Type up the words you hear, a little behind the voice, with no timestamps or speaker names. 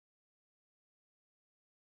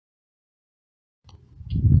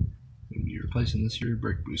replacing this here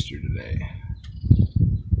brake booster today.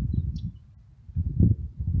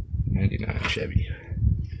 99 Chevy.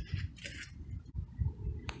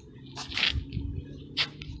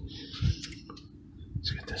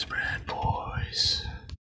 Let's get this bad boys.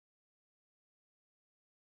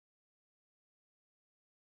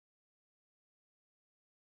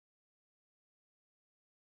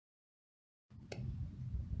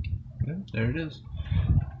 Okay, there it is.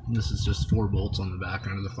 This is just 4 bolts on the back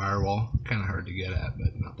under the firewall. Kind of hard to get at,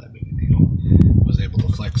 but not that big a deal. Was able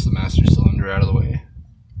to flex the master cylinder out of the way.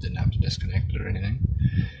 Didn't have to disconnect it or anything.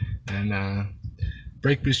 And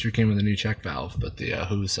brake booster came with a new check valve, but the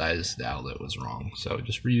hose sized outlet was wrong. So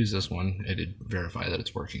just reuse this one. It did verify that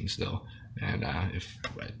it's working still. And if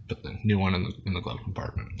I put the new one in the glove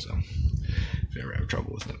compartment, so if you ever have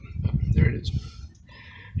trouble with it, but there it is.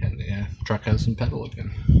 And the truck has some pedal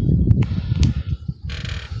again.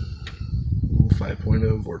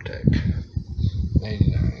 5.0 Vortec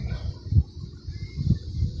 99.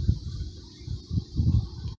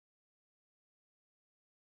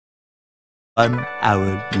 An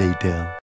hour later.